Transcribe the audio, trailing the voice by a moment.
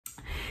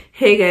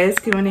Hey guys,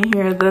 Kimonie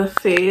here, the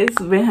face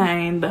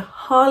behind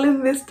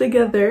hauling this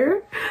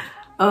together.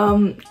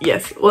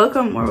 Yes,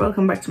 welcome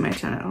back to my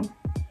channel.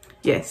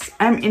 Yes,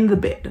 I'm in the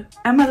bed.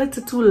 I'm a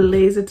little too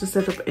lazy to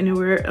set up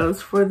anywhere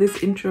else for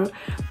this intro,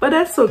 but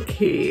that's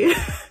okay.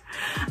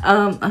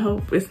 I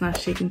hope it's not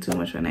shaking too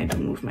much when I do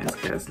movements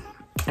because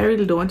I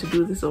really don't want to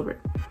do this over.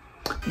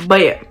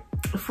 But yeah,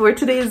 for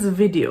today's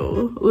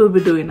video, we'll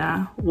be doing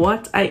a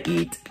what I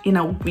eat in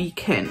a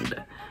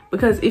weekend.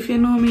 Because if you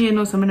know me, you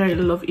know something I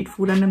really love eat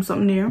food and them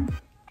something there. And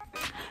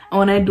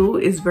when I do,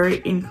 it's very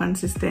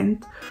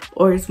inconsistent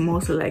or it's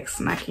mostly like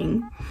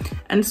snacking.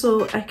 And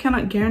so I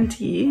cannot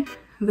guarantee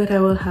that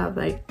I will have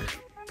like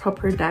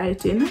proper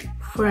dieting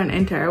for an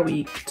entire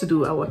week to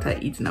do a what I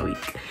eat in a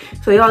week.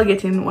 So y'all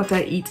getting what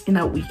I eat in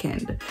a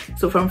weekend.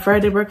 So from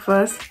Friday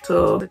breakfast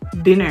to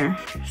dinner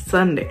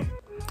Sunday.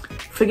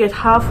 Forget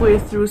halfway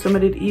through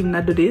somebody even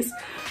do this,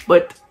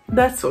 but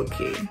that's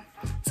okay.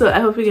 So I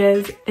hope you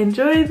guys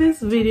enjoy this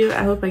video.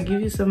 I hope I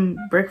give you some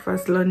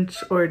breakfast, lunch,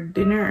 or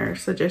dinner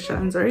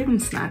suggestions, or even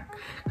snack,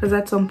 because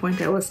at some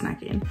point I was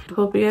snacking.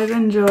 Hope you guys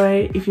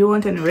enjoy. If you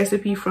want any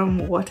recipe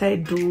from what I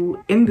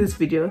do in this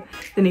video,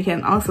 then you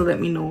can also let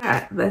me know.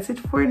 That's it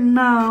for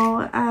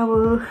now. I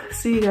will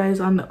see you guys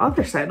on the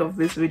other side of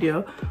this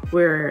video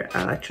where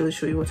I'll actually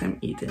show you what I'm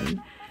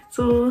eating.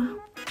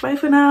 So bye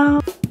for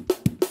now.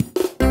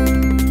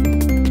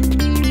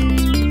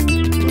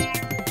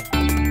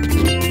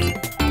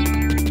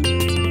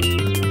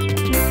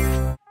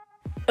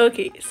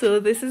 Okay, so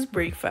this is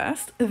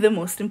breakfast, the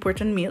most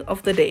important meal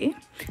of the day,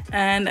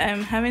 and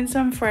I'm having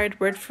some fried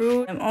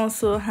breadfruit. I'm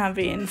also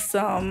having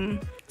some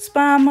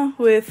spam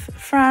with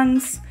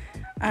franks,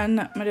 and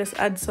I just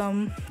add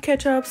some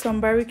ketchup,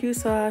 some barbecue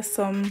sauce,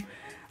 some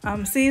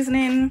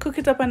seasoning, cook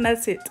it up, and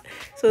that's it.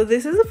 So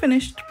this is a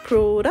finished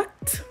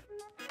product.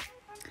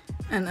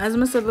 And as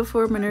I said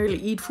before, I don't really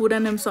eat food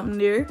and them something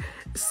there.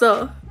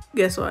 So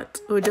guess what,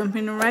 we're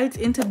jumping right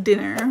into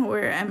dinner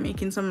where I'm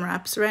making some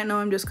wraps. Right now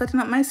I'm just cutting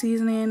up my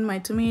seasoning, my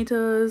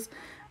tomatoes,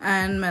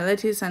 and my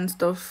lettuce and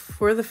stuff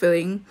for the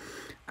filling.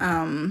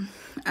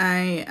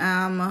 I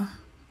am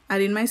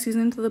adding my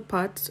seasoning to the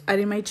pot,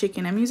 adding my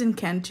chicken. I'm using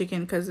canned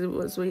chicken because it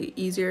was way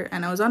easier,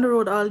 and I was on the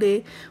road all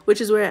day, which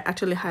is where I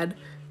actually had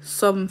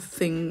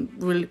something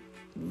really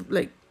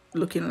like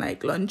looking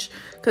like lunch,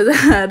 because I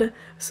had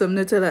some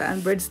Nutella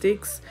and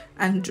breadsticks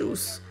and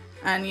juice.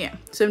 And yeah,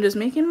 so I'm just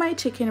making my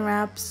chicken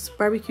wraps,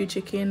 barbecue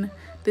chicken.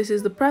 This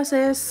is the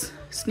process,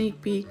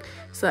 sneak peek.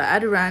 So I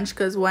add ranch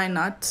because why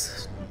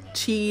not?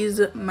 Cheese,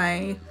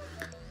 my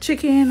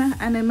chicken,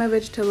 and then my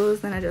vegetables.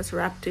 Then I just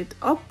wrapped it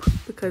up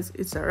because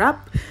it's a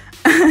wrap.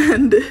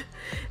 And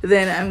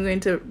then I'm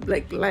going to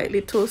like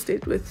lightly toast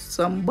it with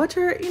some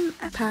butter in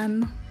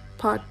a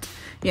pot.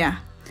 Yeah,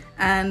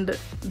 and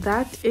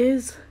that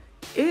is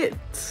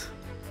it.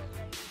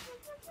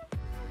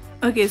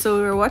 Okay, so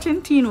we were watching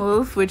Teen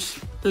Wolf, which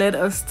led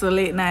us to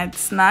late night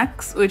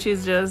snacks, which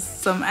is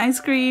just some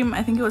ice cream.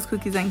 I think it was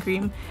cookies and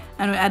cream,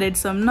 and we added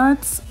some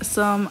nuts,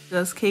 some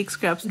just cake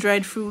scraps,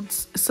 dried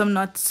fruits, some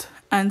nuts,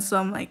 and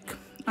some like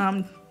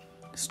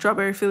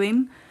strawberry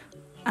filling,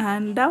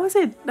 and that was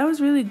it. That was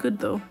really good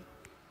though.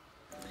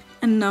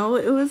 And now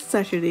it was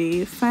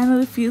Saturday.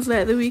 Finally feels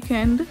like the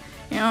weekend.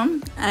 You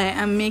know, I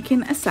am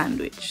making a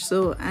sandwich,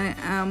 so I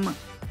am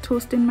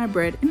toasting my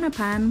bread in my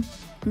pan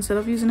instead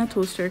of using a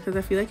toaster because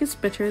I feel like it's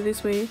better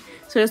this way.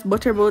 So just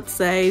butter both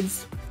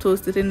sides,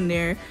 toast it in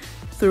there,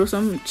 throw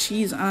some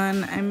cheese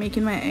on. I'm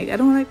making my egg. I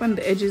don't like when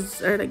the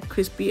edges are like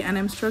crispy, and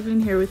I'm struggling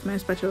here with my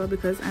spatula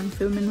because I'm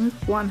filming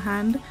with one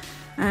hand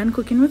and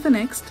cooking with the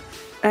next.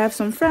 I have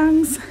some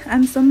franks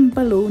and some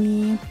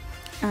bologna,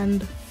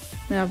 and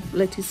I have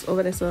lettuce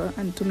over there, so,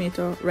 and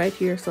tomato right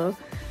here, so,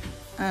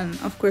 and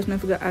of course I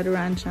forgot to add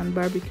ranch and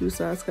barbecue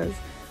sauce because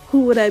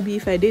who would I be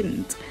if I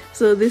didn't?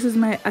 So this is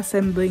my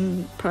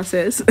assembling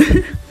process.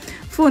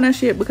 Phone a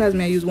shape because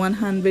I use one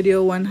hand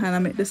video, one hand I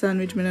make the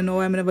sandwich. I don't know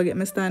why I never get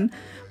my stand,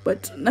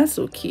 but that's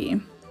okay.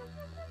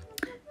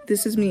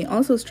 This is me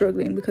also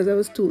struggling because I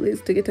was too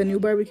lazy to get a new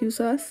barbecue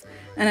sauce.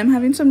 And I'm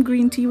having some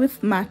green tea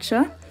with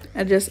matcha.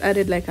 I just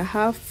added like a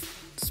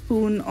half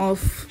spoon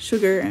of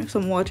sugar and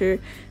some water,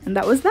 and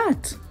that was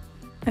that.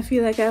 I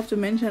feel like I have to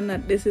mention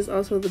that this is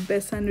also the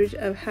best sandwich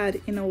I've had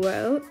in a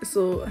while,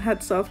 so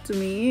hats off to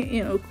me,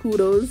 you know,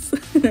 kudos.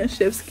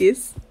 Chef's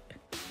kiss.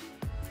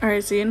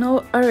 Alright, so you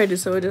know already,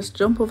 so I just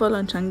jump over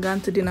lunch and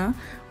gone to dinner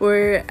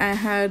where I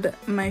had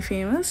my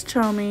famous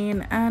chow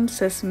mein and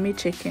sesame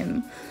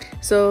chicken.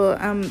 So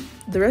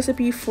the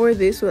recipe for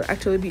this will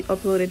actually be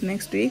uploaded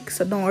next week,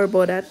 so don't worry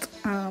about that.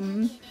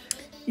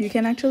 You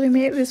can actually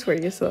make this for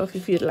yourself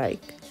if you'd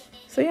like.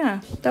 So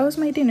yeah, that was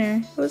my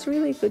dinner. It was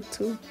really good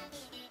too.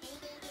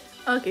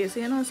 Okay, so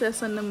you know, so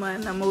Sunday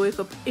morning I'm gonna wake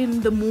up in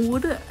the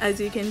mood.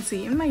 As you can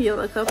see in my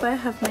yellow cup, I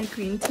have my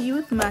green tea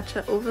with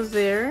matcha over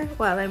there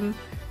while I'm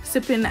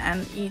sipping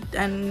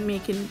and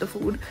making the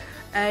food.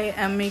 I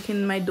am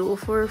making my dough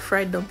for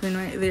fried dumpling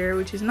right there,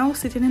 which is now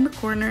sitting in the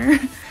corner.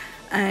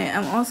 I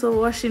am also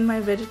washing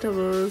my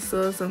vegetables,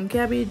 so some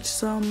cabbage,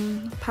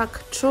 some pak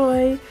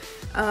choy,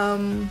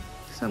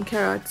 some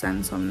carrots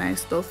and some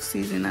nice stuff,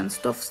 seasoning and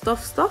stuff,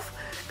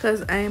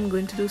 because I am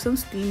going to do some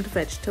steamed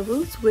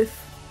vegetables with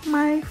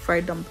my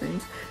fried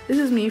dumplings. This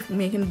is me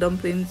making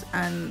dumplings,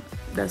 and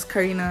that's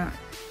Karina,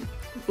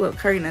 well,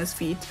 Karina's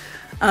feet.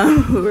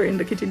 We were in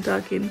the kitchen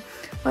talking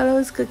while I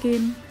was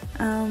cooking.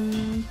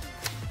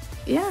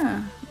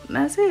 Yeah,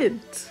 that's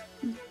it.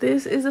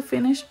 This is a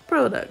finished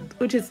product,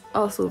 which is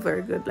also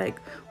very good. Like,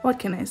 what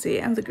can I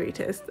say? I'm the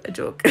greatest. A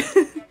joke.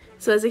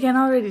 So as you can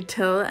already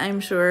tell,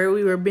 I'm sure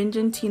we were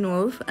binging Teen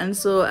Wolf, and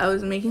so I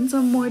was making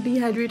some more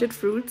dehydrated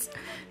fruits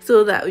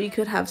so that we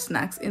could have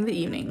snacks in the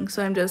evening.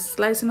 So I'm just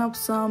slicing up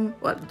some,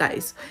 well,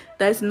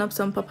 dicing up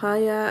some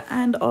papaya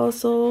and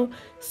also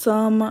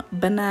some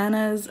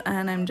bananas,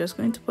 and I'm just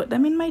going to put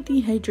them in my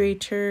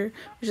dehydrator,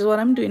 which is what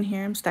I'm doing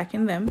here. I'm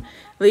stacking them,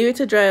 leave it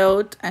to dry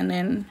out, and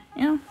then,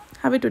 you know,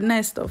 have it with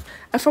nice stuff.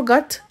 I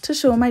forgot to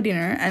show my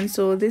dinner, and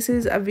so this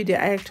is a video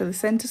I actually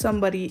sent to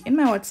somebody in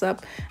my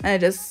WhatsApp, and I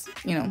just,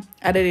 you know,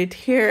 added it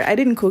here. I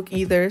didn't cook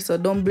either, so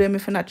don't blame me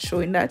for not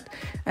showing that.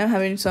 I'm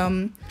having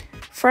some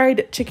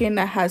fried chicken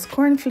that has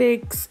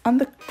cornflakes on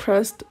the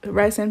crust,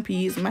 rice and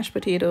peas, mashed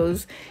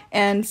potatoes,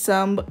 and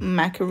some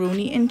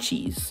macaroni and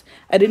cheese.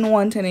 I didn't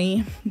want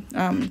any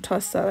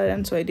tossed salad,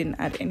 and so I didn't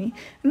add any,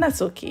 and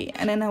that's okay.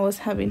 And then I was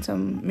having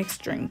some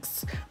mixed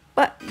drinks.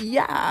 But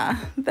yeah,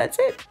 that's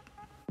it.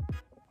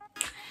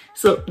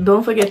 So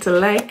don't forget to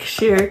like,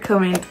 share,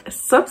 comment,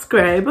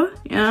 subscribe.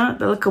 Yeah,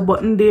 the little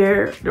button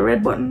there, the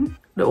red button,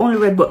 the only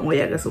red button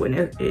where you go, so when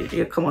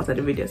you come out of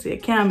the video, so you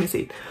can't miss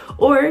it.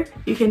 Or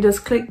you can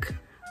just click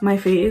my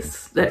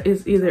face that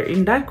is either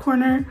in that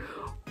corner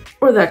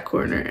or that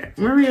corner.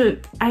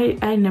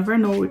 I never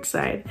know which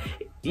side.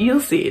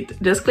 You'll see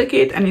it. Just click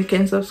it and you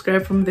can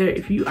subscribe from there.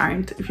 If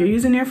you're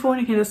using your phone,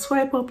 you can just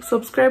swipe up,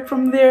 subscribe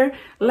from there,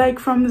 like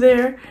from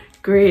there.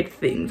 Great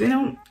things, you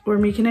know, we're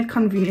making it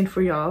convenient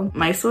for y'all.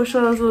 My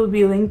socials will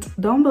be linked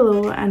down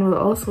below and will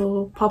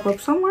also pop up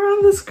somewhere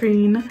on the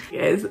screen.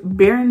 Guys,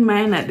 bear in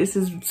mind that this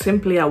is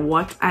simply a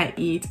what I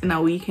eat in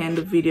a weekend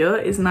video.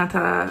 It's not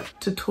a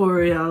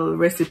tutorial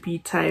recipe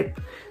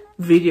type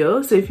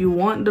video. So if you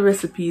want the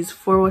recipes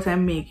for what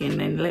I'm making,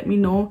 then let me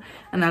know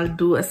and I'll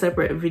do a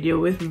separate video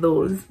with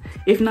those.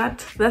 If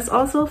not, that's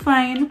also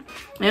fine,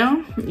 you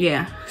know.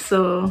 Yeah,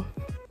 so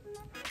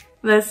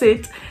that's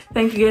it.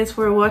 Thank you guys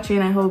for watching.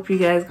 I hope you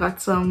guys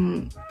got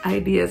some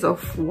ideas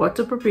of what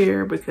to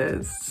prepare,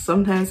 because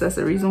sometimes that's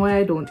the reason why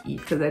I don't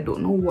eat, because I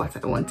don't know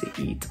what I want to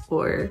eat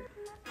or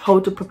how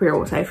to prepare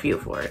what I feel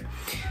for it.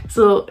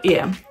 So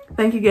yeah,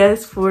 thank you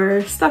guys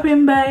for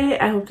stopping by.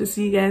 I hope to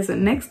see you guys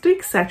next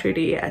week,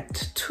 Saturday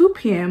at 2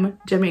 p.m.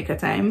 Jamaica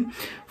time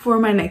for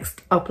my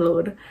next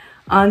upload.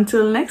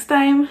 Until next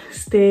time,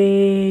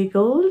 stay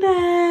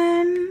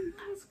golden.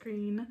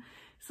 Screen.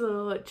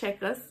 So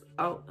check us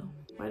out.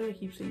 Why do I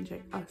keep saying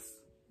check us?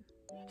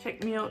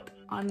 Check me out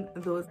on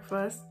those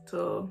first.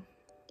 So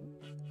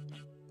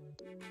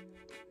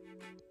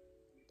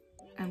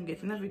I'm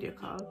getting a video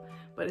call,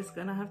 but it's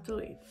gonna have to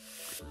wait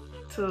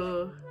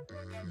till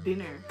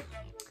dinner.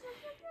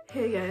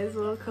 Hey guys,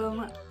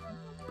 welcome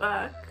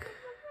back.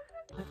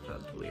 That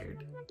felt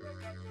weird.